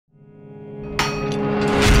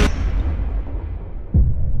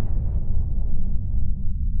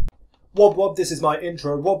Wob wob, this is my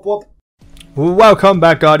intro, wob wob. Welcome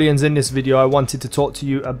back, Guardians. In this video I wanted to talk to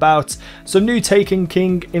you about some new Taken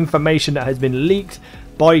King information that has been leaked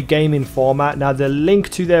by Game Informer. Now the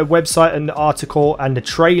link to their website and the article and the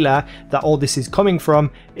trailer that all this is coming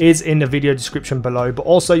from is in the video description below, but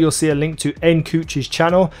also you'll see a link to Nkuch's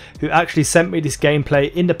channel, who actually sent me this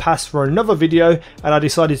gameplay in the past for another video, and I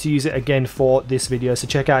decided to use it again for this video. So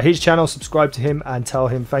check out his channel, subscribe to him and tell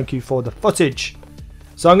him thank you for the footage.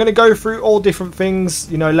 So I'm going to go through all different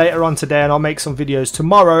things, later on today, and I'll make some videos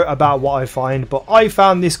tomorrow about what I find. But I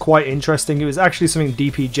found this quite interesting. It was actually something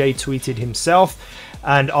DPJ tweeted himself,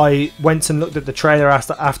 and I went and looked at the trailer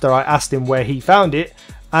after I asked him where he found it.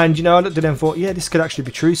 And I looked at it and thought, yeah, this could actually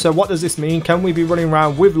be true. So what does this mean? Can we be running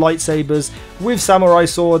around with lightsabers, with samurai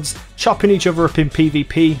swords, chopping each other up in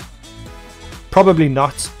PvP? Probably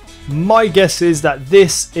not. My guess is that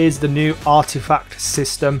this is the new artifact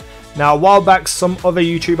system. Now, a while back, some other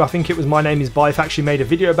YouTuber, I think it was My Name is Bife, actually made a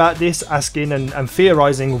video about this, asking and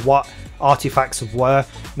theorizing what artifacts were.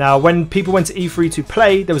 Now, when people went to E3 to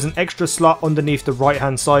play, there was an extra slot underneath the right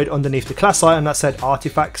hand side, underneath the class item, that said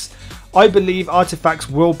artifacts. I believe artifacts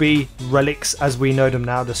will be relics as we know them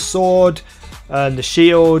now. The sword, and the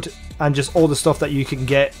shield, and just all the stuff that you can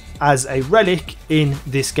get as a relic in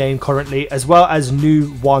this game currently, as well as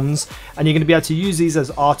new ones, and you're going to be able to use these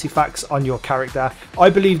as artifacts on your character.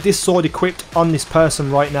 I believe this sword equipped on this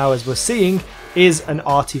person right now, as we're seeing, is an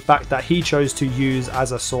artifact that he chose to use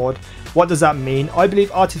as a sword. What does that mean? I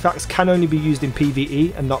believe artifacts can only be used in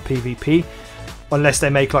PvE and not PvP, unless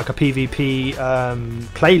they make like a PvP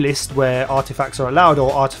playlist where artifacts are allowed,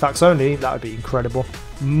 or artifacts only. That would be incredible.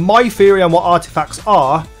 My theory on what artifacts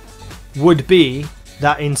are would be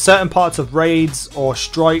that in certain parts of raids or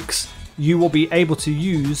strikes, you will be able to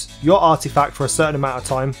use your artifact for a certain amount of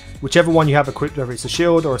time, whichever one you have equipped, whether it's a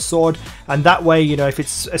shield or a sword. And that way, if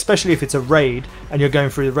it's, especially if it's a raid and you're going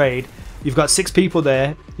through the raid, you've got 6 people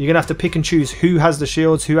there, you're gonna have to pick and choose who has the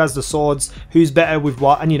shields, who has the swords, who's better with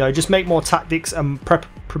what, and just make more tactics and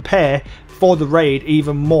prepare for the raid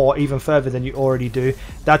even further than you already do.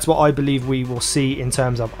 That's what I believe we will see in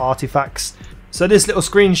terms of artifacts. So this little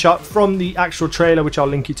screenshot from the actual trailer, which I'll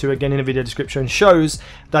link you to again in the video description, shows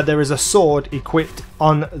that there is a sword equipped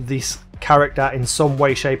on this character in some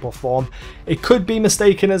way, shape or form. It could be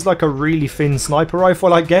mistaken as like a really thin sniper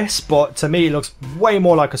rifle, I guess, but to me it looks way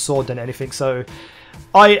more like a sword than anything. So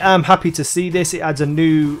I am happy to see this. It adds a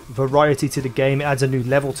new variety to the game, it adds a new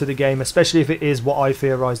level to the game, especially if it is what I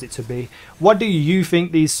theorized it to be. What do you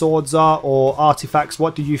think these swords are, or artifacts?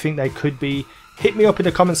 What do you think they could be? Hit me up in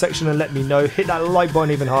the comment section and let me know. Hit that like button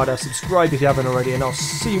even harder, subscribe if you haven't already, and I'll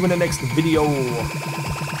see you in the next video.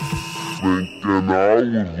 Thinking I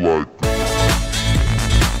was like